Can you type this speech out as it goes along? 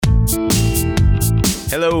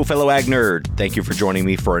Hello, fellow Ag Nerd. Thank you for joining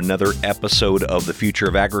me for another episode of The Future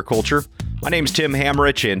of Agriculture. My name's Tim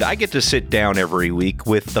Hammerich, and I get to sit down every week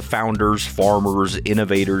with the founders, farmers,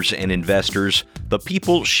 innovators, and investors, the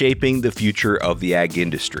people shaping the future of the ag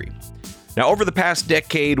industry. Now, over the past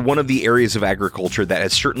decade, one of the areas of agriculture that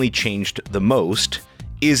has certainly changed the most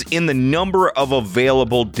is in the number of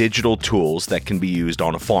available digital tools that can be used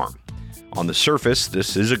on a farm. On the surface,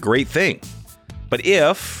 this is a great thing. But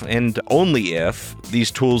if, and only if,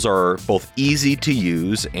 these tools are both easy to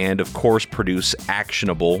use and, of course, produce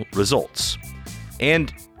actionable results.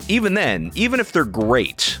 And even then, even if they're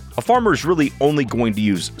great, a farmer is really only going to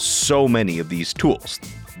use so many of these tools.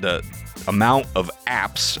 The amount of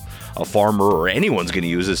apps a farmer or anyone's going to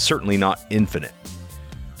use is certainly not infinite.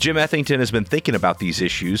 Jim Ethington has been thinking about these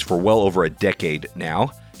issues for well over a decade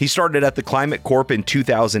now. He started at the Climate Corp in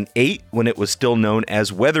 2008 when it was still known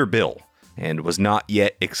as Weatherbill, and was not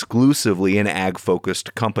yet exclusively an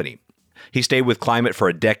ag-focused company. He stayed with Climate for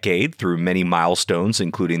a decade through many milestones,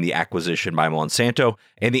 including the acquisition by Monsanto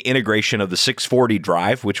and the integration of the 640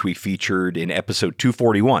 drive, which we featured in episode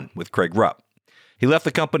 241 with Craig Rupp. He left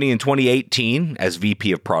the company in 2018 as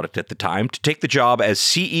VP of Product at the time to take the job as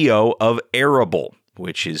CEO of Arable,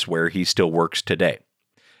 which is where he still works today.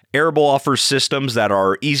 Arable offers systems that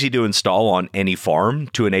are easy to install on any farm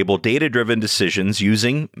to enable data-driven decisions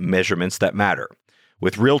using measurements that matter.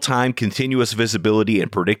 With real-time continuous visibility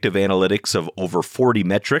and predictive analytics of over 40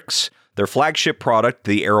 metrics, their flagship product,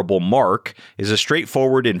 the Arable Mark, is a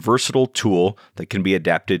straightforward and versatile tool that can be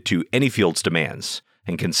adapted to any field's demands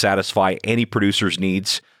and can satisfy any producer's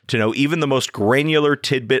needs to know even the most granular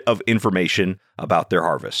tidbit of information about their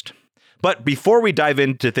harvest. But before we dive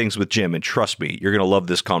into things with Jim, and trust me, you're going to love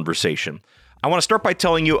this conversation, I want to start by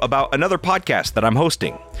telling you about another podcast that I'm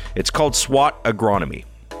hosting. It's called SWAT Agronomy.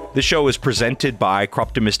 This show is presented by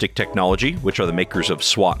Croptomistic Technology, which are the makers of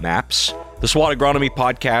SWAT maps. The SWAT Agronomy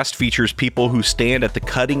podcast features people who stand at the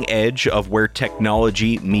cutting edge of where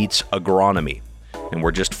technology meets agronomy. And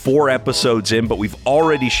we're just 4 episodes in, but we've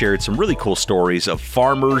already shared some really cool stories of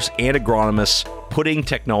farmers and agronomists putting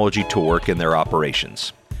technology to work in their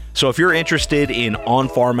operations. So if you're interested in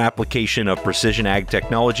on-farm application of precision ag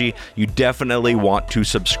technology, you definitely want to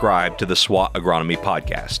subscribe to the SWAT Agronomy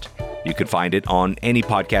podcast. You can find it on any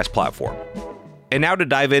podcast platform. And now to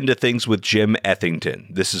dive into things with Jim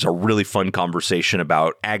Ethington. This is a really fun conversation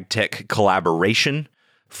about ag tech collaboration,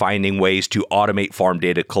 finding ways to automate farm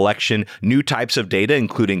data collection, new types of data,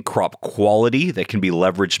 including crop quality that can be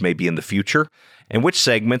leveraged maybe in the future, and which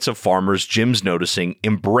segments of farmers Jim's noticing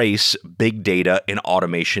embrace big data and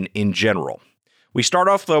automation in general. We start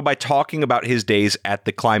off, though, by talking about his days at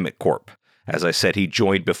the Climate Corp. As I said, he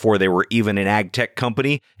joined before they were even an ag tech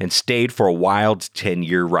company and stayed for a wild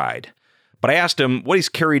 10-year ride. But I asked him what he's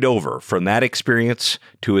carried over from that experience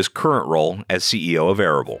to his current role as CEO of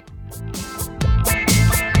Arable.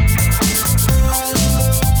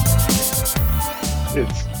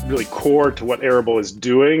 It's really core to what Arable is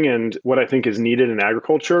doing and what I think is needed in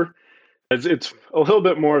agriculture. It's a little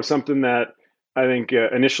bit more of something that I think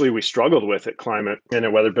initially we struggled with at Climate and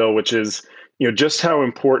at Weatherbill, which is just how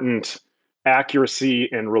important accuracy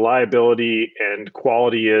and reliability and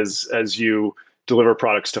quality is as you deliver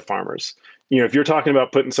products to farmers. If you're talking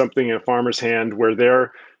about putting something in a farmer's hand where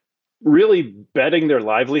they're really betting their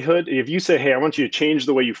livelihood, if you say, hey, I want you to change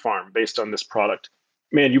the way you farm based on this product,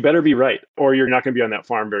 man, you better be right, or you're not going to be on that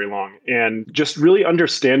farm very long. And just really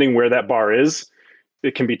understanding where that bar is,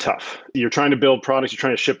 it can be tough. You're trying to build products, you're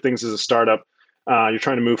trying to ship things as a startup, you're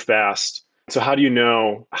trying to move fast. So how do you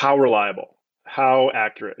know how reliable, how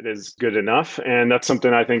accurate is good enough? And that's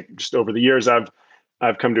something I think just over the years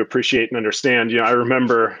I've come to appreciate and understand. I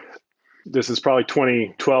remember this is probably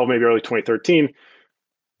 2012, maybe early 2013.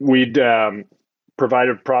 We'd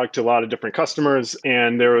provided a product to a lot of different customers,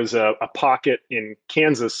 and there was a pocket in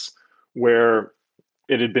Kansas where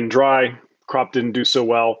it had been dry, crop didn't do so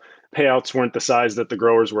well, payouts weren't the size that the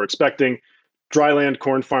growers were expecting. Dryland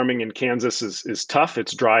corn farming in Kansas is tough.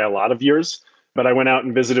 It's dry a lot of years, but I went out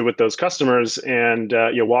and visited with those customers and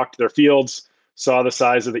walked their fields, saw the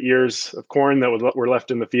size of the ears of corn that were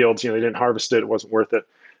left in the fields. They didn't harvest it; it wasn't worth it,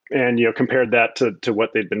 and compared that to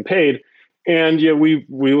what they'd been paid. And we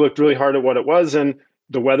looked really hard at what it was, and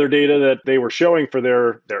the weather data that they were showing for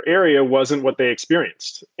their area wasn't what they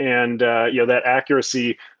experienced. And that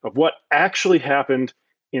accuracy of what actually happened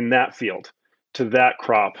in that field to that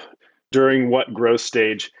crop during what growth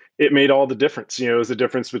stage, it made all the difference. It was the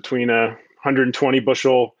difference between a 120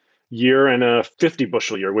 bushel year and a 50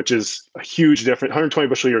 bushel year, which is a huge difference. 120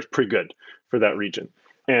 bushel year is pretty good for that region.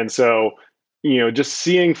 And so just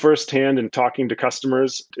seeing firsthand and talking to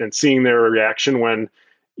customers and seeing their reaction when,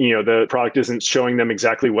 the product isn't showing them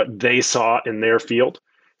exactly what they saw in their field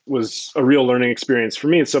was a real learning experience for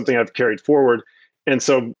me. It's something I've carried forward. And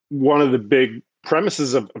so one of the big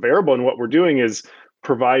premises of Arable and what we're doing is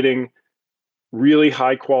providing really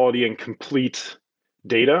high quality and complete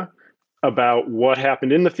data about what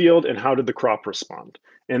happened in the field and how did the crop respond.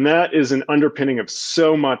 And that is an underpinning of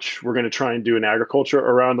so much we're going to try and do in agriculture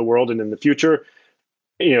around the world and in the future.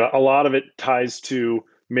 A lot of it ties to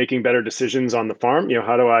making better decisions on the farm.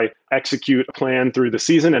 How do I execute a plan through the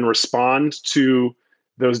season and respond to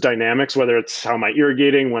those dynamics, whether it's how am I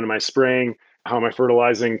irrigating, when am I spraying, how am I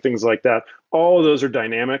fertilizing, things like that. All of those are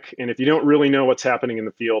dynamic. And if you don't really know what's happening in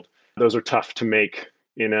the field, those are tough to make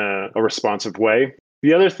in a responsive way.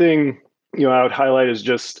 The other thing, I would highlight is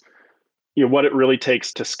just, what it really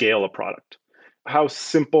takes to scale a product. How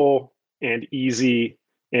simple and easy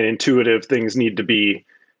and intuitive things need to be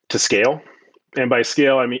to scale. And by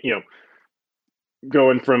scale, I mean,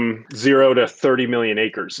 going from 0 to 30 million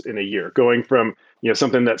acres in a year, going from,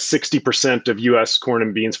 something that 60% of US corn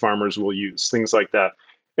and beans farmers will use, things like that.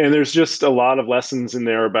 And there's just a lot of lessons in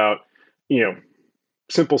there about,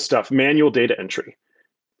 simple stuff, manual data entry.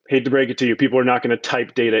 Hate to break it to you, people are not going to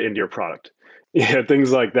type data into your product.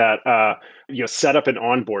 Things like that. Setup and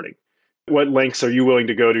onboarding. What lengths are you willing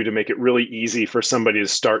to go to make it really easy for somebody to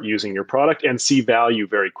start using your product and see value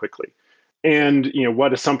very quickly? And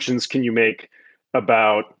what assumptions can you make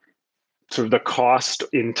about sort of the cost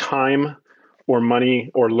in time or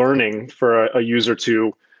money or learning for a user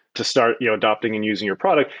to start adopting and using your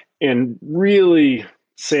product, and really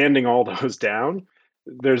sanding all those down.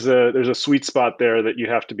 There's a sweet spot there that you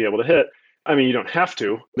have to be able to hit. I mean, you don't have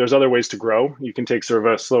to. There's other ways to grow. You can take sort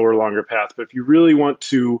of a slower, longer path. But if you really want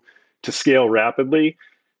to scale rapidly,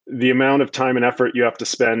 the amount of time and effort you have to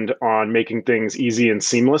spend on making things easy and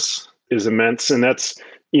seamless is immense. And that's,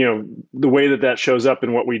 the way that shows up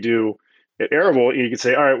in what we do at Arable. You could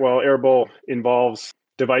say, all right, well, Arable involves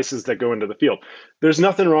devices that go into the field. There's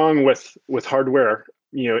nothing wrong with hardware,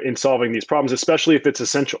 in solving these problems, especially if it's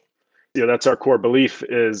essential. That's our core belief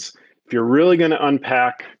is if you're really going to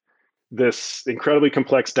unpack this incredibly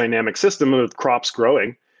complex dynamic system of crops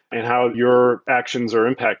growing and how your actions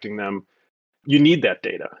are impacting them, you need that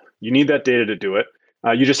data. You need that data to do it.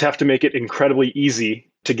 You just have to make it incredibly easy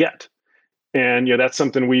to get. And that's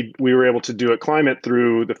something we were able to do at Climate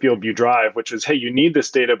through the FieldView Drive, which is, hey, you need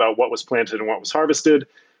this data about what was planted and what was harvested.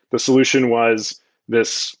 The solution was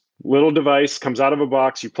this little device comes out of a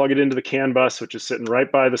box, you plug it into the CAN bus, which is sitting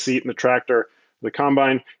right by the seat in the tractor, the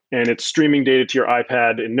combine, and it's streaming data to your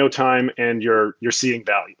iPad in no time, and you're seeing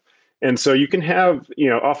value. And so you can have,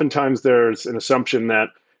 oftentimes there's an assumption that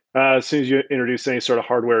as soon as you introduce any sort of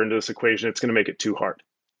hardware into this equation, it's going to make it too hard.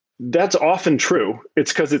 That's often true.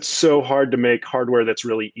 It's because it's so hard to make hardware that's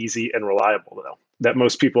really easy and reliable, though, that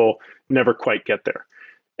most people never quite get there.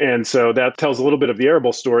 And so that tells a little bit of the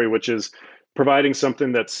Arable story, which is providing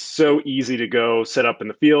something that's so easy to go set up in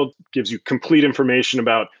the field, gives you complete information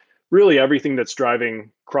about really everything that's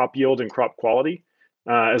driving crop yield and crop quality,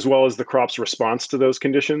 as well as the crop's response to those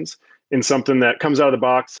conditions, in something that comes out of the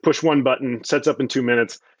box, push one button, sets up in 2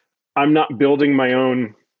 minutes. I'm not building my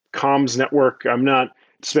own comms network. I'm not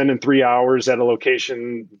spending 3 hours at a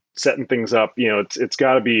location setting things up. It's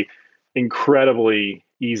got to be incredibly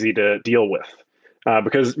easy to deal with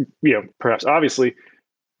because, perhaps obviously,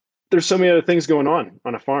 there's so many other things going on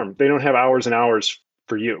a farm. They don't have hours and hours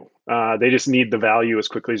for you. They just need the value as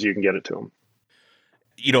quickly as you can get it to them.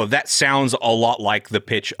 That sounds a lot like the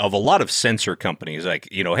pitch of a lot of sensor companies. Like,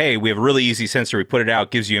 hey, we have a really easy sensor. We put it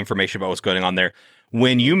out, gives you information about what's going on there.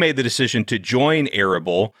 When you made the decision to join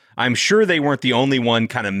Arable, I'm sure they weren't the only one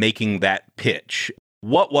kind of making that pitch.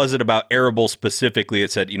 What was it about Arable specifically that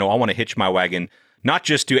said, I want to hitch my wagon, not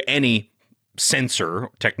just to any sensor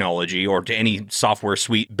technology or to any software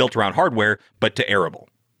suite built around hardware, but to Arable?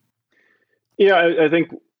 Yeah, I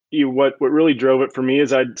think what really drove it for me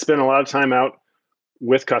is I'd spent a lot of time out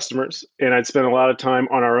with customers, and I'd spent a lot of time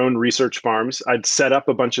on our own research farms. I'd set up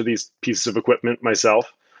a bunch of these pieces of equipment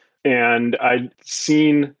myself, and I'd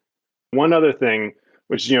seen one other thing,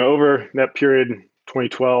 which, over that period,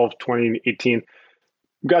 2012, 2018,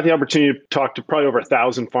 got the opportunity to talk to probably over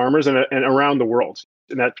 1,000 farmers and around the world.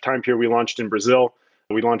 In that time period, we launched in Brazil,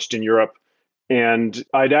 we launched in Europe, and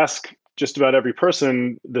I'd ask just about every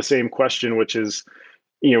person the same question, which is,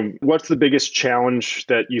 what's the biggest challenge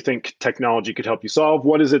that you think technology could help you solve?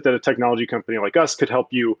 What is it that a technology company like us could help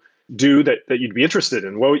you do that you'd be interested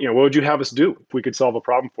in? What would you have us do if we could solve a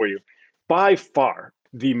problem for you? By far,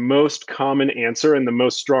 the most common answer and the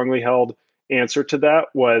most strongly held answer to that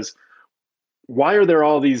was, why are there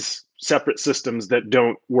all these separate systems that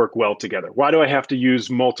don't work well together? Why do I have to use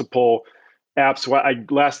multiple apps?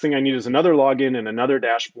 Last thing I need is another login and another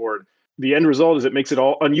dashboard. The end result is it makes it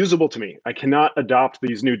all unusable to me. I cannot adopt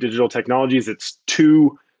these new digital technologies. It's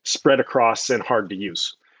too spread across and hard to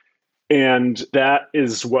use. And that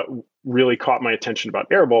is what really caught my attention about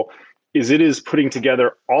Arable, is it is putting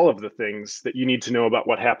together all of the things that you need to know about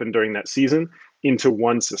what happened during that season into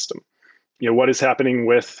one system. What is happening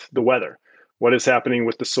with the weather? What is happening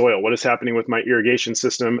with the soil? What is happening with my irrigation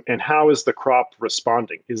system? And how is the crop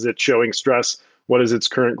responding? Is it showing stress? What is its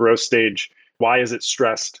current growth stage? Why is it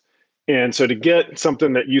stressed? And so to get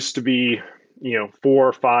something that used to be, 4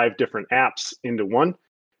 or 5 different apps into one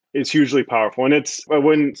is hugely powerful. And I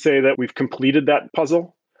wouldn't say that we've completed that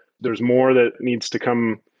puzzle. There's more that needs to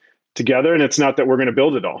come together. And it's not that we're going to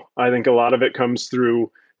build it all. I think a lot of it comes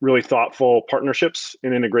through really thoughtful partnerships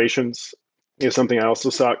and integrations. Something I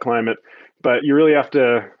also saw at Climate. But you really have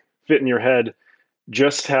to fit in your head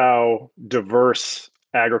just how diverse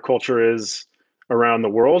agriculture is around the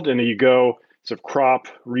world. And you go sort of crop,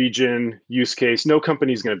 region, use case, no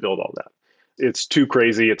company is going to build all that. It's too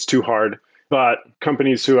crazy. It's too hard. But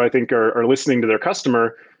companies who I think are listening to their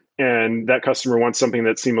customer, and that customer wants something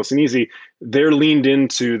that's seamless and easy, they're leaned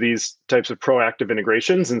into these types of proactive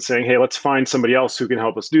integrations and saying, hey, let's find somebody else who can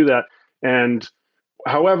help us do that. And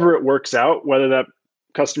however it works out, whether that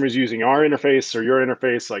customer is using our interface or your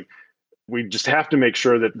interface, like we just have to make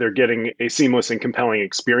sure that they're getting a seamless and compelling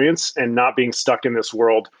experience and not being stuck in this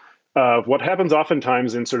world of what happens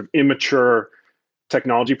oftentimes in sort of immature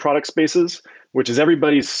technology product spaces, which is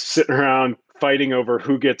everybody's sitting around fighting over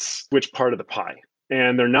who gets which part of the pie.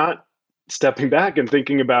 And they're not stepping back and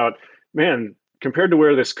thinking about, man, compared to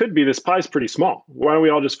where this could be, this pie is pretty small. Why don't we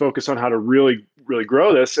all just focus on how to really, really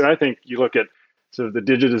grow this? And I think you look at sort of the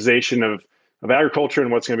digitization of agriculture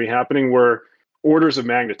and what's going to be happening, we're orders of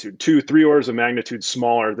magnitude, 2-3 orders of magnitude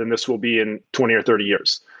smaller than this will be in 20 or 30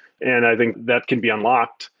 years. And I think that can be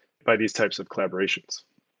unlocked by these types of collaborations.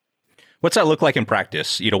 What's that look like in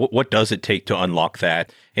practice? What does it take to unlock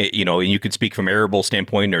that? And you could speak from Arable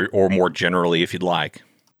standpoint or more generally if you'd like.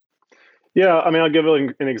 Yeah, I mean, I'll give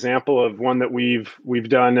an example of one that we've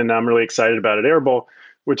done and I'm really excited about at Arable,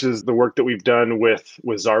 which is the work that we've done with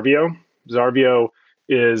Xarvio. Xarvio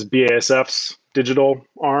is BASF's digital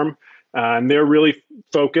arm, and they're really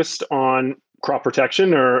focused on crop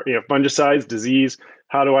protection or fungicides, disease.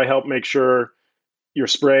 How do I help make sure you're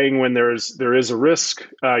spraying when there is a risk,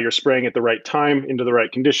 you're spraying at the right time into the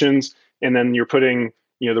right conditions, and then you're putting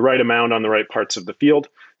the right amount on the right parts of the field.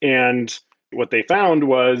 And what they found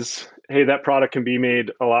was, hey, that product can be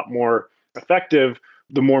made a lot more effective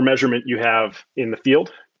the more measurement you have in the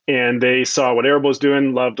field. And they saw what Arable was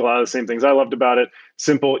doing, loved a lot of the same things I loved about it.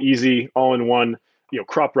 Simple, easy, all-in-one,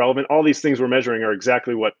 crop relevant. All these things we're measuring are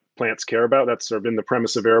exactly what plants care about. That's sort of been the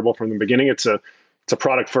premise of Arable from the beginning. It's a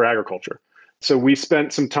product for agriculture. So we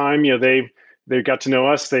spent some time, they got to know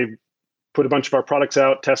us. They put a bunch of our products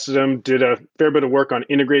out, tested them, did a fair bit of work on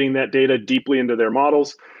integrating that data deeply into their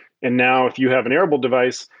models. And now if you have an Arable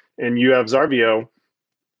device and you have Xarvio,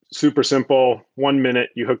 super simple, 1 minute,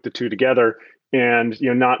 you hook the two together. And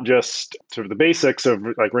not just sort of the basics of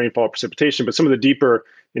like rainfall, precipitation, but some of the deeper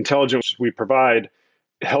intelligence we provide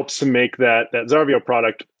helps to make that Xarvio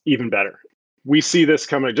product even better. We see this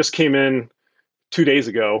coming. It just came in 2 days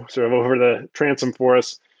ago, sort of over the transom for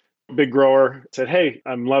us. Big grower said, hey,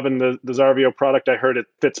 I'm loving the Xarvio product. I heard it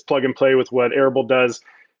fits plug and play with what Arable does.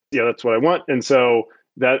 That's what I want. And so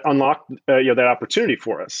that unlocked that opportunity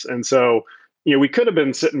for us. And so we could have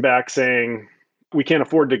been sitting back saying, we can't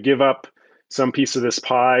afford to give up some piece of this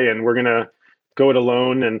pie and we're going to go it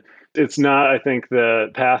alone. And it's not, I think,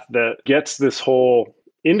 the path that gets this whole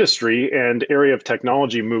industry and area of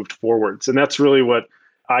technology moved forwards. And that's really what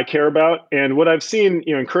I care about. And what I've seen,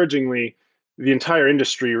 encouragingly, the entire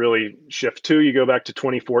industry really shift to. You go back to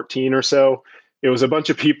 2014 or so, it was a bunch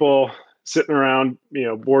of people sitting around,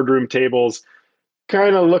 boardroom tables,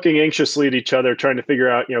 kind of looking anxiously at each other, trying to figure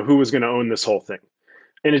out, who was going to own this whole thing.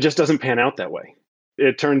 And it just doesn't pan out that way.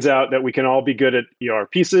 It turns out that we can all be good at our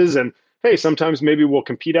pieces. And hey, sometimes maybe we'll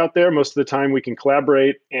compete out there. Most of the time we can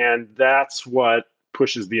collaborate. And that's what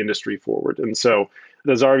pushes the industry forward. And so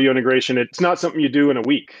the Xarvio integration, it's not something you do in a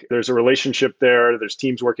week. There's a relationship there. There's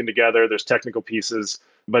teams working together. There's technical pieces,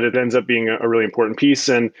 but it ends up being a really important piece.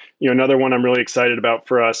 And another one I'm really excited about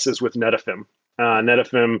for us is with Netafim.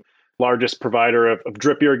 Netafim, largest provider of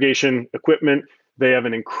drip irrigation equipment. They have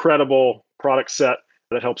an incredible product set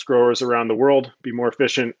that helps growers around the world be more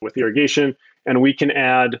efficient with irrigation. And we can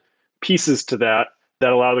add pieces to that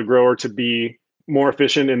allow the grower to be more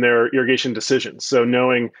efficient in their irrigation decisions. So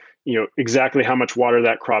knowing, exactly how much water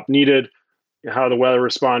that crop needed, how the weather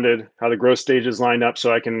responded, how the growth stages lined up,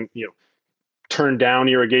 so I can, turn down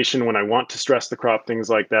irrigation when I want to stress the crop, things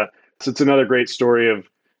like that. So it's another great story of,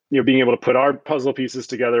 being able to put our puzzle pieces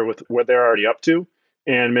together with what they're already up to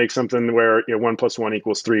and make something where,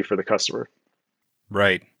 1+1 = 3 for the customer.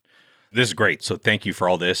 Right. This is great. So thank you for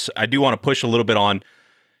all this. I do want to push a little bit on,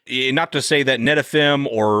 not to say that Netafim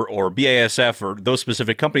or BASF or those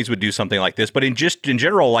specific companies would do something like this, but in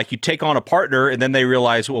general, like you take on a partner and then they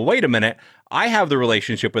realize, well, wait a minute, I have the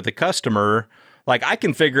relationship with the customer. Like I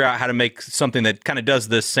can figure out how to make something that kind of does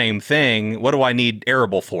this same thing. What do I need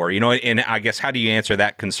Arable for? And I guess, how do you answer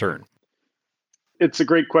that concern? It's a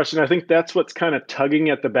great question. I think that's what's kind of tugging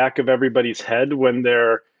at the back of everybody's head when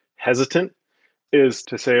they're hesitant, is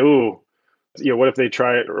to say, oh, what if they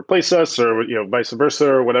try to replace us, or, vice versa,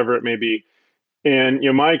 or whatever it may be. And,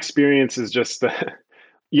 my experience is just that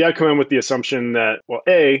you got to come in with the assumption that, well,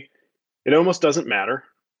 A, it almost doesn't matter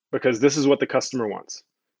because this is what the customer wants.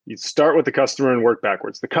 You start with the customer and work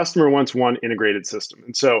backwards. The customer wants one integrated system.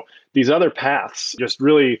 And so these other paths just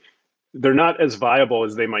really, they're not as viable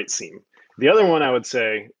as they might seem. The other one I would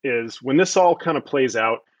say is when this all kind of plays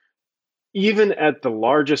out, even at the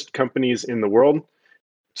largest companies in the world,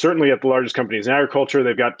 certainly at the largest companies in agriculture,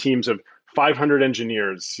 they've got teams of 500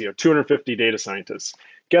 engineers, 250 data scientists.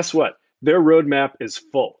 Guess what? Their roadmap is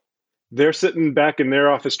full. They're sitting back in their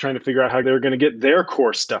office trying to figure out how they're going to get their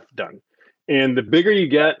core stuff done. And the bigger you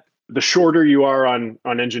get, the shorter you are on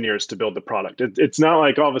engineers to build the product. It's not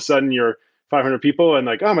like all of a sudden you're 500 people and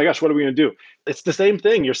like, oh my gosh, what are we going to do? It's the same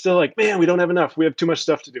thing. You're still like, man, we don't have enough. We have too much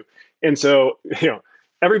stuff to do. And so,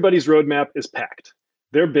 everybody's roadmap is packed.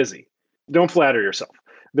 They're busy. Don't flatter yourself.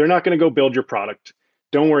 They're not going to go build your product.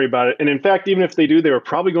 Don't worry about it. And in fact, even if they do, they were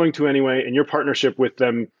probably going to anyway, and your partnership with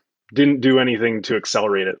them didn't do anything to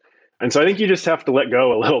accelerate it. And so I think you just have to let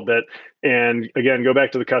go a little bit and, again, go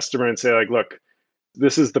back to the customer and say, like, look,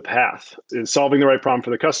 this is the path, is solving the right problem for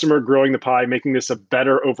the customer, growing the pie, making this a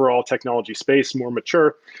better overall technology space, more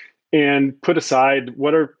mature, and put aside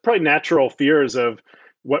what are probably natural fears of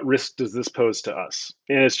what risk does this pose to us.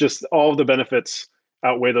 And it's just all of the benefits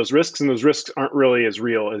outweigh those risks, and those risks aren't really as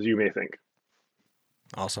real as you may think.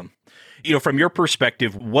 Awesome. From your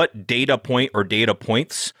perspective, what data point or data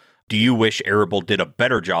points do you wish Arable did a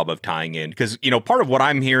better job of tying in? Because, part of what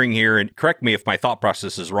I'm hearing here, and correct me if my thought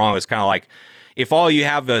process is wrong, is kind of like, if all you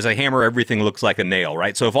have is a hammer, everything looks like a nail,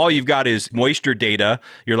 right? So if all you've got is moisture data,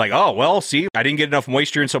 you're like, oh, well, see, I didn't get enough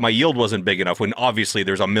moisture, and so my yield wasn't big enough, when obviously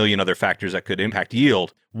there's a million other factors that could impact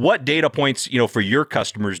yield. What data points, for your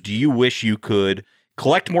customers, do you wish you could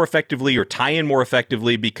collect more effectively or tie in more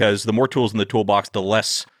effectively? Because the more tools in the toolbox, the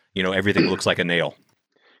less, everything looks like a nail.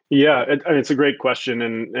 Yeah, it's a great question.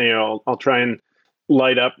 And, I'll try and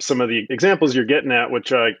light up some of the examples you're getting at,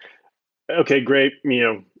 which are like, okay, great.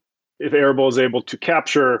 If Arable is able to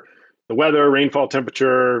capture the weather, rainfall,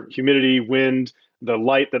 temperature, humidity, wind, the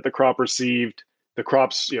light that the crop received, the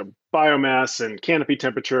crop's biomass and canopy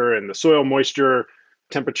temperature, and the soil moisture,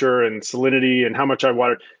 temperature and salinity, and how much I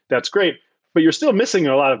watered, that's great. But you're still missing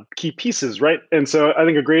a lot of key pieces, right? And so I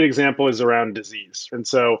think a great example is around disease. And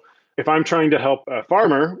so if I'm trying to help a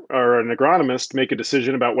farmer or an agronomist make a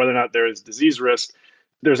decision about whether or not there is disease risk,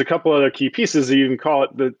 there's a couple other key pieces that you can call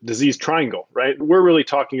it the disease triangle, right? We're really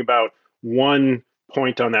talking about one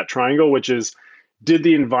point on that triangle, which is, did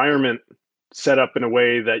the environment set up in a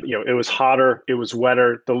way that, it was hotter, it was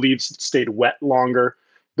wetter, the leaves stayed wet longer?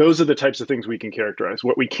 Those are the types of things we can characterize.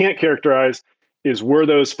 What we can't characterize is, were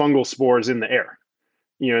those fungal spores in the air?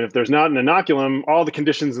 If there's not an inoculum, all the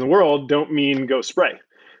conditions in the world don't mean go spray.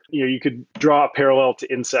 You could draw a parallel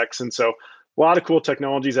to insects. And so a lot of cool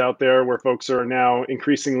technologies out there where folks are now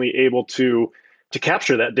increasingly able to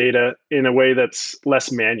capture that data in a way that's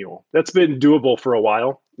less manual. That's been doable for a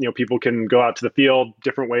while. People can go out to the field,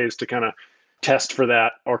 different ways to kind of test for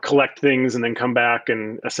that or collect things and then come back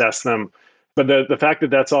and assess them. But the fact that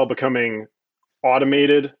that's all becoming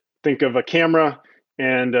automated, think of a camera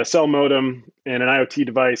and a cell modem and an IoT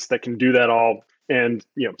device that can do that all and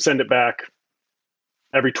send it back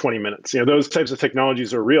every 20 minutes. Those types of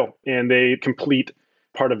technologies are real, and they complete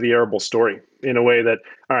part of the Arable story in a way that,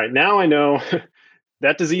 all right, now I know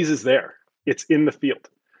that disease is there. It's in the field.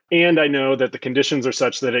 And I know that the conditions are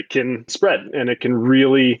such that it can spread and it can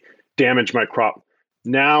really damage my crop.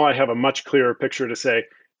 Now I have a much clearer picture to say,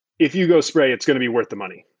 if you go spray, it's going to be worth the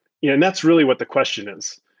money. And that's really what the question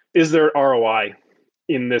is. Is there ROI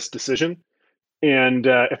in this decision? And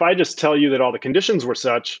if I just tell you that all the conditions were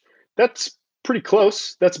such, that's pretty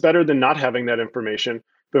close. That's better than not having that information.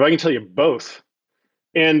 But if I can tell you both,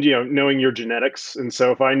 and knowing your genetics, and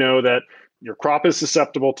so if I know that your crop is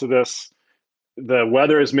susceptible to this. The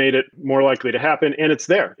weather has made it more likely to happen, and it's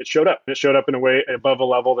there. It showed up. It showed up in a way above a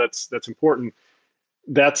level that's important.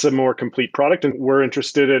 That's a more complete product, and we're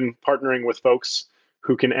interested in partnering with folks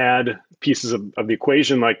who can add pieces of the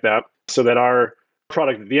equation like that, so that our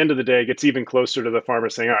product at the end of the day gets even closer to the farmer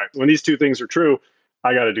saying, all right, when these two things are true,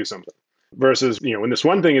 I got to do something. Versus, when this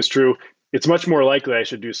one thing is true, it's much more likely I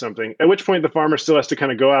should do something. At which point the farmer still has to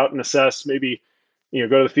kind of go out and assess, maybe, go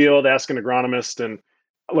to the field, ask an agronomist. And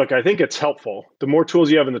look, I think it's helpful. The more tools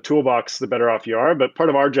you have in the toolbox, the better off you are. But part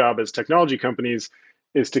of our job as technology companies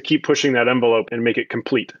is to keep pushing that envelope and make it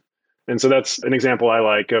complete. And so that's an example I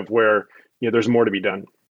like of where, there's more to be done.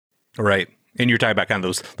 Right. And you're talking about kind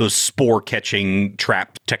of those spore catching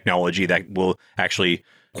trap technology that will actually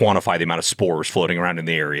quantify the amount of spores floating around in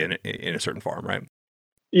the area in a certain farm, right?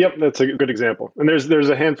 Yep, that's a good example. And there's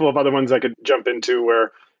a handful of other ones I could jump into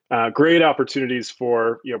where great opportunities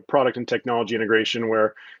for product and technology integration,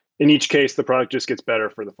 where in each case the product just gets better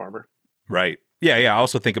for the farmer. Right. Yeah. I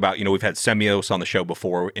also think about, we've had Semios on the show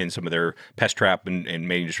before in some of their pest trap and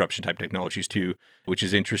mating disruption type technologies too, which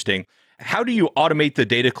is interesting. How do you automate the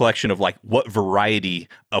data collection of like what variety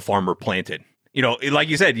a farmer planted? Like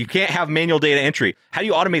you said, you can't have manual data entry. How do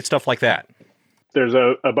you automate stuff like that? There's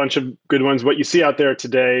a bunch of good ones. What you see out there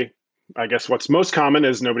today, I guess what's most common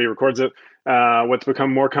is nobody records it. What's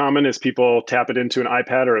become more common is people tap it into an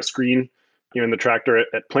iPad or a screen, in the tractor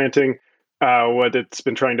at planting. What it's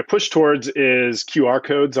been trying to push towards is QR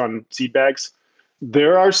codes on seed bags.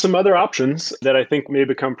 There are some other options that I think may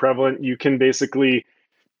become prevalent. You can basically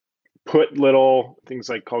put little things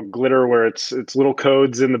like called glitter, where it's little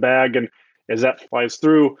codes in the bag, and as that flies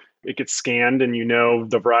through, it gets scanned, and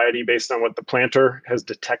the variety based on what the planter has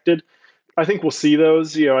detected. I think we'll see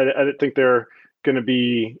those. I don't think they're going to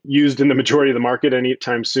be used in the majority of the market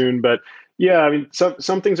anytime soon. But yeah, I mean,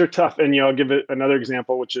 some things are tough, and I'll give it another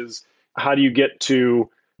example, which is how do you get to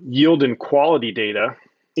yield and quality data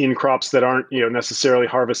in crops that aren't necessarily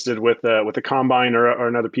harvested with a combine or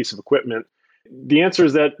another piece of equipment? The answer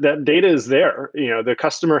is that data is there. The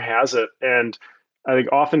customer has it. And I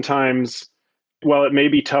think oftentimes, while it may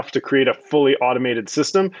be tough to create a fully automated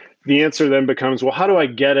system, the answer then becomes, well, how do I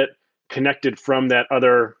get it connected from that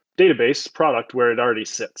other database product where it already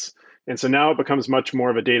sits? And so now it becomes much more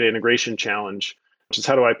of a data integration challenge, which is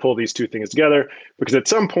how do I pull these two things together? Because at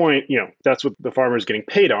some point, that's what the farmer is getting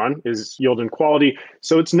paid on, is yield and quality.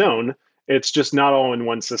 So it's known. It's just not all in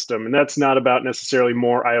one system. And that's not about necessarily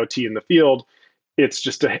more IoT in the field. It's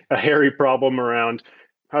just a hairy problem around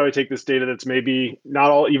how do I take this data that's maybe not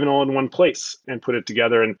all in one place and put it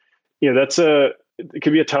together. And, it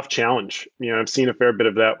could be a tough challenge. I've seen a fair bit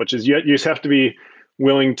of that, which is you just have to be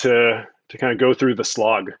willing to kind of go through the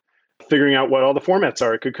slog, figuring out what all the formats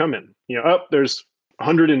are it could come in. There's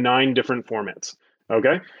 109 different formats.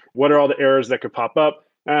 Okay. What are all the errors that could pop up?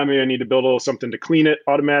 Maybe I need to build a little something to clean it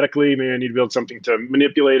automatically. Maybe I need to build something to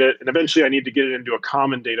manipulate it. And eventually I need to get it into a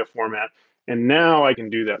common data format. And now I can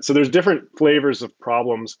do that. So there's different flavors of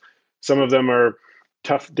problems. Some of them are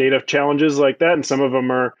tough data challenges like that. And some of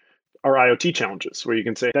them are IoT challenges where you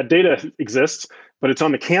can say that data exists, but it's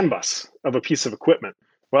on the CAN bus of a piece of equipment.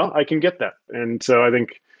 Well, I can get that. And so I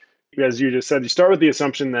think, as you just said, you start with the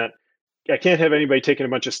assumption that I can't have anybody taking a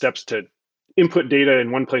bunch of steps to input data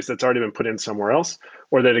in one place that's already been put in somewhere else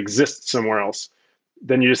or that exists somewhere else.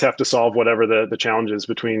 Then you just have to solve whatever the challenge is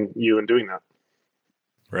between you and doing that.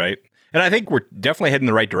 Right. And I think we're definitely heading in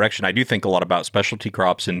the right direction. I do think a lot about specialty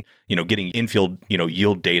crops and, getting infield,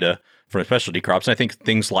 yield data from specialty crops. And I think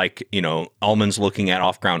things like, almonds looking at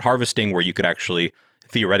off-ground harvesting, where you could actually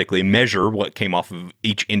theoretically measure what came off of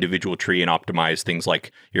each individual tree and optimize things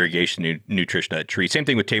like irrigation, nutrition of that tree. Same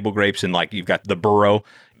thing with table grapes, and like you've got the burro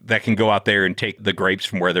that can go out there and take the grapes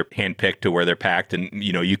from where they're handpicked to where they're packed. And,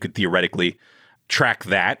 you could theoretically track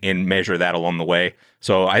that and measure that along the way.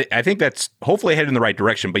 So I think that's hopefully headed in the right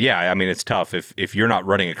direction. But yeah, I mean, it's tough if you're not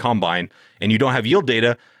running a combine and you don't have yield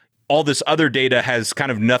data. All this other data has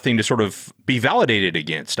kind of nothing to sort of be validated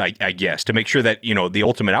against, I guess, to make sure that, the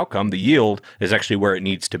ultimate outcome, the yield, is actually where it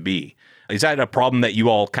needs to be. Is that a problem that you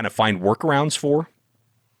all kind of find workarounds for?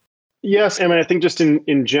 Yes. I mean, I think just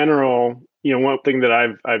in general, one thing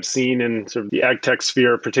that I've seen in sort of the ag tech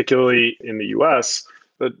sphere, particularly in the US,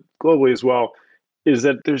 but globally as well, is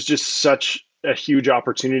that there's just such a huge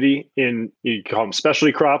opportunity in, you call them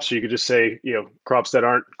specialty crops, or you could just say, crops that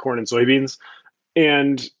aren't corn and soybeans.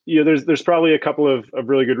 And, there's probably a couple of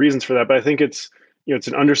really good reasons for that. But I think it's an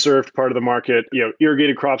underserved part of the market.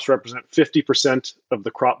 Irrigated crops represent 50% of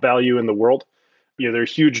the crop value in the world. They're a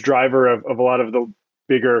huge driver of a lot of the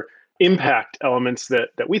bigger impact elements that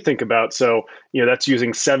we think about. So, that's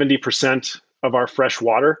using 70% of our fresh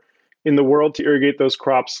water in the world to irrigate those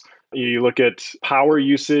crops. You look at power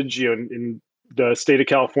usage, in the state of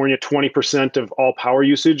California, 20% of all power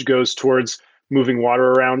usage goes towards moving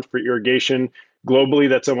water around for irrigation. Globally,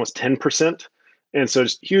 that's almost 10%. And so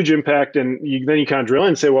it's huge impact. And then you kind of drill in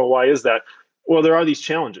and say, well, why is that? Well, there are these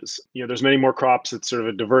challenges. There's many more crops. It's sort of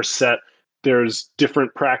a diverse set. There's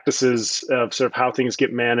different practices of sort of how things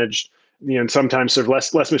get managed, and sometimes sort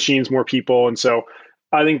of less machines, more people. And so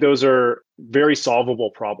I think those are very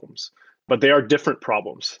solvable problems, but they are different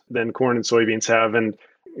problems than corn and soybeans have. And,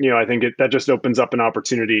 I think that just opens up an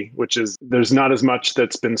opportunity, which is there's not as much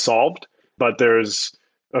that's been solved, but there's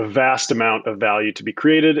a vast amount of value to be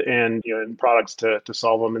created and, and products to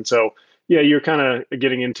solve them. And so, yeah, you're kind of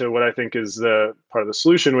getting into what I think is the part of the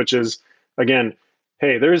solution, which is, again,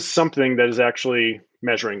 hey, there's something that is actually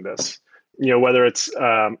measuring this. Whether it's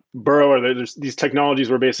burrow or there's these technologies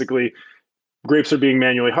where basically grapes are being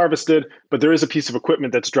manually harvested, but there is a piece of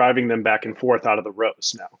equipment that's driving them back and forth out of the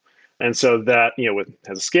rows now. And so that,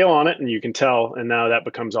 has a scale on it and you can tell, and now that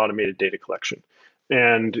becomes automated data collection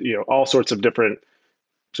and, all sorts of different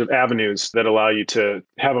sort of avenues that allow you to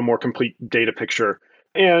have a more complete data picture.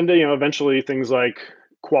 And, eventually things like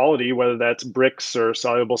quality, whether that's bricks or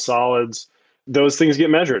soluble solids, those things get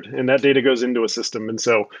measured and that data goes into a system. And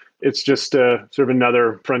so it's just sort of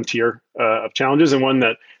another frontier of challenges, and one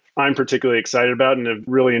that I'm particularly excited about and have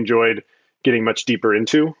really enjoyed getting much deeper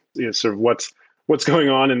into, sort of what's going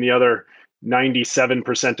on in the other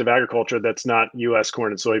 97% of agriculture that's not U.S.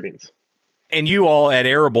 corn and soybeans. And you all at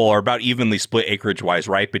Arable are about evenly split acreage-wise,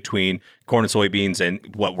 right, between corn and soybeans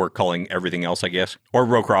and what we're calling everything else, I guess, or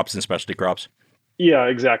row crops and specialty crops? Yeah,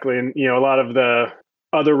 exactly. And, a lot of the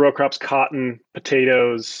other row crops, cotton,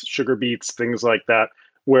 potatoes, sugar beets, things like that,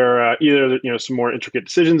 where either, some more intricate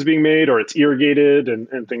decisions being made or it's irrigated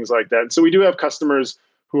and things like that. And so we do have customers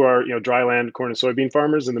who are, dryland corn and soybean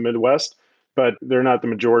farmers in the Midwest, but they're not the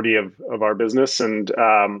majority of our business. And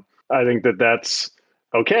I think that's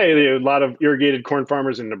okay. There are a lot of irrigated corn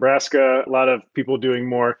farmers in Nebraska. A lot of people doing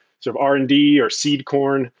more sort of R&D or seed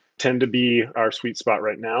corn tend to be our sweet spot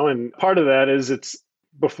right now. And part of that is it's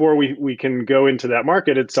before we can go into that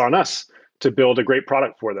market, it's on us to build a great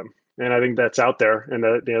product for them. And I think that's out there, and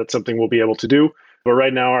that's something we'll be able to do. But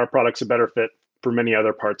right now, our product's a better fit for many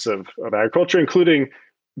other parts of agriculture, including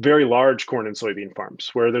very large corn and soybean farms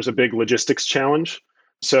where there's a big logistics challenge.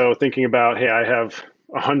 So thinking about, hey, I have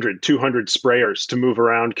 100, 200 sprayers to move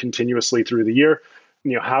around continuously through the year.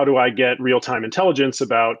 How do I get real-time intelligence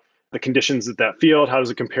about the conditions at that field? How does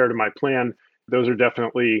it compare to my plan? Those are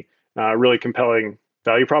definitely really compelling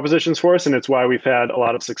value propositions for us. And it's why we've had a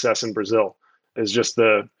lot of success in Brazil, is just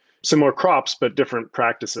the similar crops, but different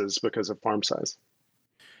practices because of farm size.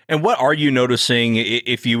 And what are you noticing,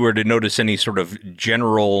 if you were to notice any sort of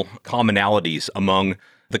general commonalities among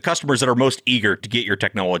the customers that are most eager to get your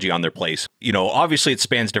technology on their place? Obviously it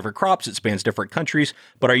spans different crops, it spans different countries,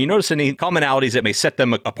 but are you noticing any commonalities that may set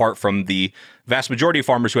them apart from the vast majority of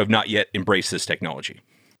farmers who have not yet embraced this technology?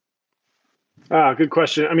 Good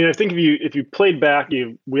question. I mean, I think if you played back,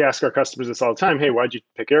 we ask our customers this all the time. Hey, why'd you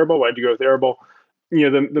pick Arable? Why'd you go with Arable?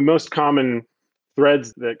 The most common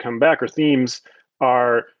threads that come back or themes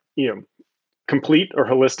are, complete or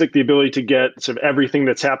holistic, the ability to get sort of everything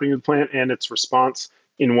that's happening to the plant and its response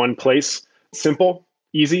in one place. Simple,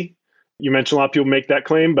 easy. You mentioned a lot of people make that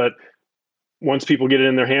claim, but once people get it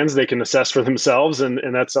in their hands, they can assess for themselves. And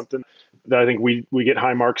that's something that I think we get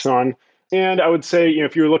high marks on. And I would say,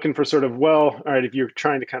 if you're looking for sort of, all right, if you're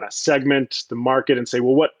trying to kind of segment the market and say,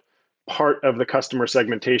 well, what part of the customer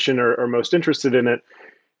segmentation are most interested in it,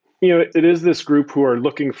 it is this group who are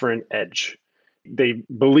looking for an edge. They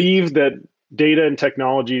believe that data and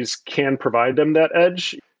technologies can provide them that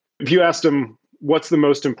edge. If you asked them, what's the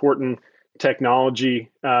most important technology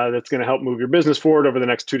that's going to help move your business forward over the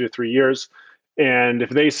next 2 to 3 years? And if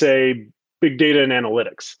they say big data and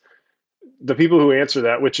analytics, the people who answer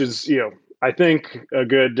that, which is, I think a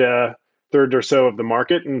good third or so of the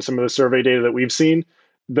market and some of the survey data that we've seen,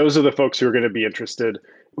 those are the folks who are going to be interested,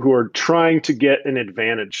 who are trying to get an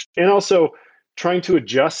advantage and also trying to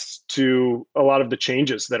adjust to a lot of the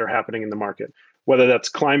changes that are happening in the market, whether that's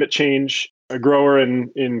climate change. A grower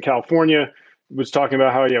in California was talking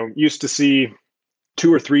about how, used to see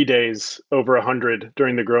 2 or 3 days over 100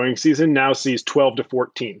 during the growing season, now sees 12 to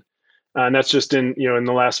 14. And that's just in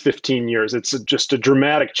the last 15 years. It's just a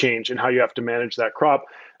dramatic change in how you have to manage that crop.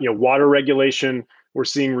 Water regulation, we're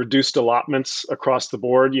seeing reduced allotments across the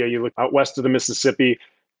board. You look out west of the Mississippi,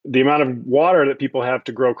 the amount of water that people have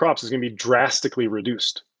to grow crops is going to be drastically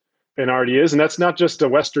reduced. and already is. And that's not just a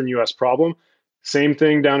Western US problem. Same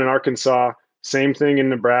thing down in Arkansas, same thing in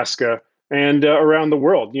Nebraska, and around the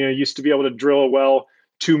world. You used to be able to drill a well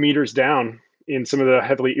 2 meters down in some of the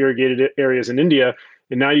heavily irrigated areas in India.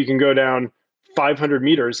 And now you can go down 500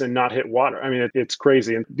 meters and not hit water. I mean, it's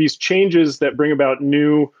crazy. And these changes that bring about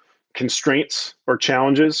new constraints or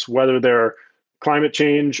challenges, whether they're climate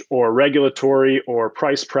change or regulatory or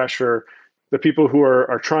price pressure, the people who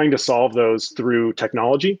are trying to solve those through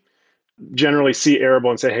technology generally see Arable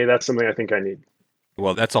and say, hey, that's something I think I need.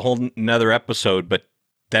 Well, that's a whole nother episode, but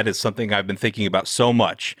that is something I've been thinking about so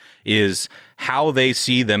much, is how they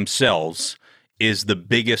see themselves is the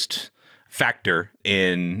biggest factor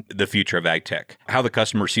in the future of ag tech, how the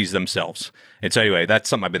customer sees themselves. And so anyway, that's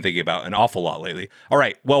something I've been thinking about an awful lot lately. All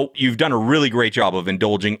right. Well, you've done a really great job of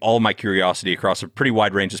indulging all my curiosity across a pretty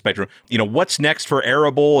wide range of spectrum. What's next for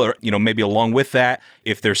Arable, or, maybe along with that,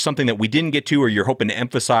 if there's something that we didn't get to, or you're hoping to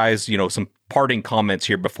emphasize, some parting comments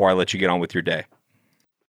here before I let you get on with your day.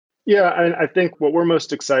 Yeah. And I think what we're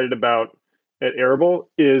most excited about at Arable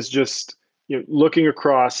is just, looking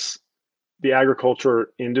across the agriculture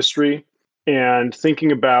industry and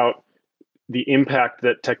thinking about the impact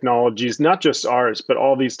that technologies, not just ours, but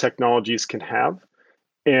all these technologies can have,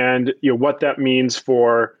 and what that means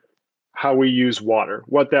for how we use water,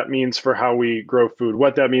 what that means for how we grow food,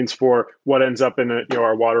 what that means for what ends up in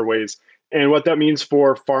our waterways, and what that means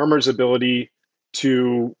for farmers' ability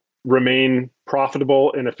to remain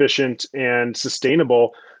profitable and efficient and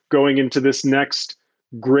sustainable going into this next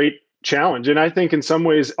great challenge. And I think in some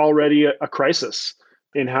ways already a crisis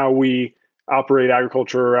in how we operate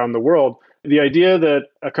agriculture around the world. The idea that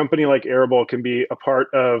a company like Arable can be a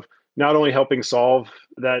part of not only helping solve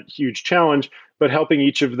that huge challenge, but helping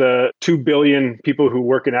each of the 2 billion people who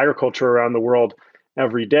work in agriculture around the world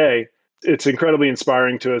every day. It's incredibly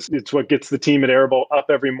inspiring to us. It's what gets the team at Arable up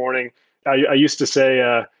every morning. I used to say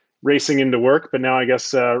racing into work, but now I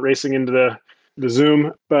guess racing into the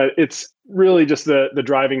Zoom. But it's really just the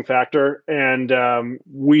driving factor. And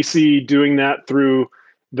we see doing that through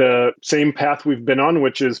the same path we've been on,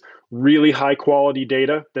 which is really high quality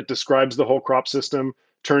data that describes the whole crop system,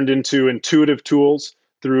 turned into intuitive tools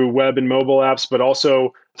through web and mobile apps, but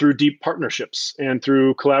also through deep partnerships and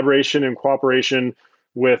through collaboration and cooperation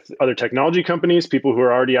with other technology companies, people who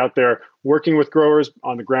are already out there working with growers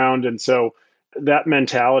on the ground. And so that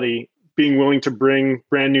mentality, being willing to bring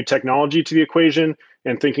brand new technology to the equation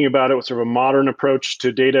and thinking about it with sort of a modern approach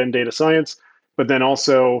to data and data science, but then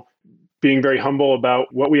also being very humble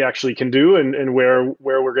about what we actually can do and where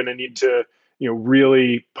we're going to need to,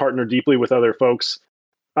 really partner deeply with other folks.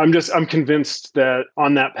 I'm convinced that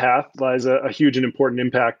on that path lies a huge and important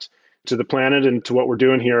impact to the planet and to what we're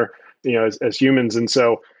doing here, as humans. And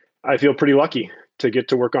so I feel pretty lucky to get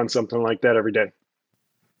to work on something like that every day.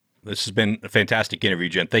 This has been a fantastic interview,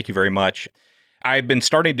 Jen. Thank you very much. I've been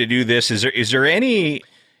starting to do this. Is there any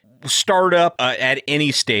startup at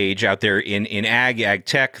any stage out there in ag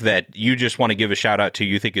tech that you just want to give a shout out to,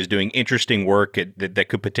 you think is doing interesting work that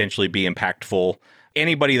could potentially be impactful?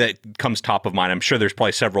 Anybody that comes top of mind? I'm sure there's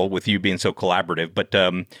probably several with you being so collaborative, but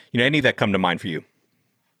any that come to mind for you?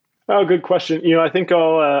 Oh, good question. I think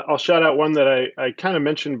I'll shout out one that I kind of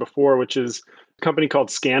mentioned before, which is a company called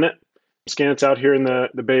Scanit. Scanit's out here in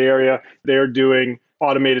the Bay Area. They're doing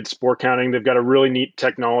automated spore counting. They've got a really neat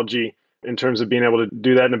technology in terms of being able to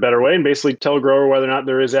do that in a better way and basically tell a grower whether or not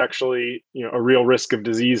there is actually, a real risk of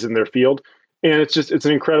disease in their field. And it's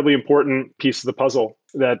an incredibly important piece of the puzzle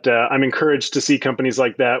that I'm encouraged to see companies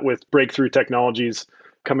like that with breakthrough technologies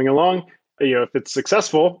coming along. If it's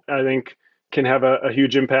successful, I think can have a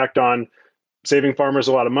huge impact on saving farmers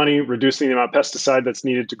a lot of money, reducing the amount of pesticide that's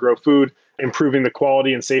needed to grow food, improving the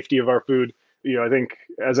quality and safety of our food. I think,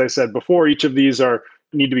 as I said before, each of these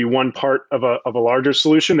need to be one part of a larger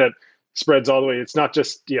solution that spreads all the way. It's not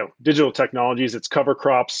just, digital technologies, it's cover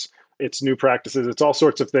crops, it's new practices, it's all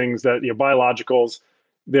sorts of things that, biologicals,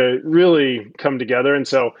 they really come together. And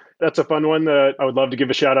so that's a fun one that I would love to give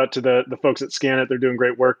a shout out to the folks at Scanit. They're doing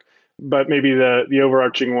great work. But maybe the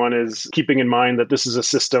overarching one is keeping in mind that this is a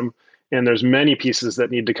system and there's many pieces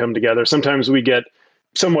that need to come together. Sometimes we get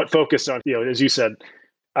somewhat focused on, as you said,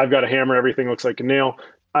 I've got a hammer, everything looks like a nail.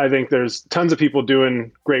 I think there's tons of people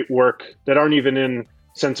doing great work that aren't even in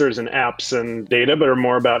sensors and apps and data, but are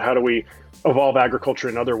more about how do we evolve agriculture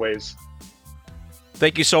in other ways.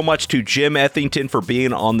 Thank you so much to Jim Ethington for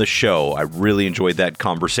being on the show. I really enjoyed that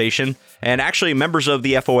conversation. And actually, members of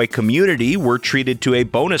the FOA community were treated to a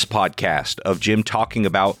bonus podcast of Jim talking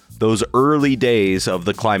about those early days of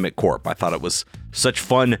the Climate Corp. I thought it was such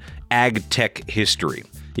fun ag tech history.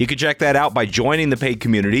 You can check that out by joining the paid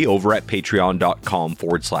community over at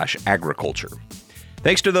patreon.com/agriculture.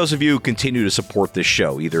 Thanks to those of you who continue to support this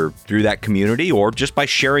show, either through that community or just by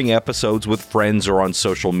sharing episodes with friends or on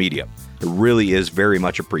social media. It really is very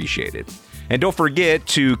much appreciated. And don't forget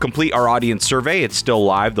to complete our audience survey. It's still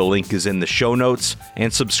live. The link is in the show notes.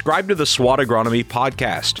 And subscribe to the SWAT Agronomy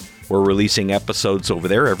podcast. We're releasing episodes over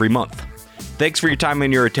there every month. Thanks for your time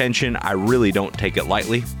and your attention. I really don't take it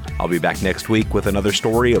lightly. I'll be back next week with another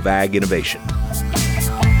story of ag innovation.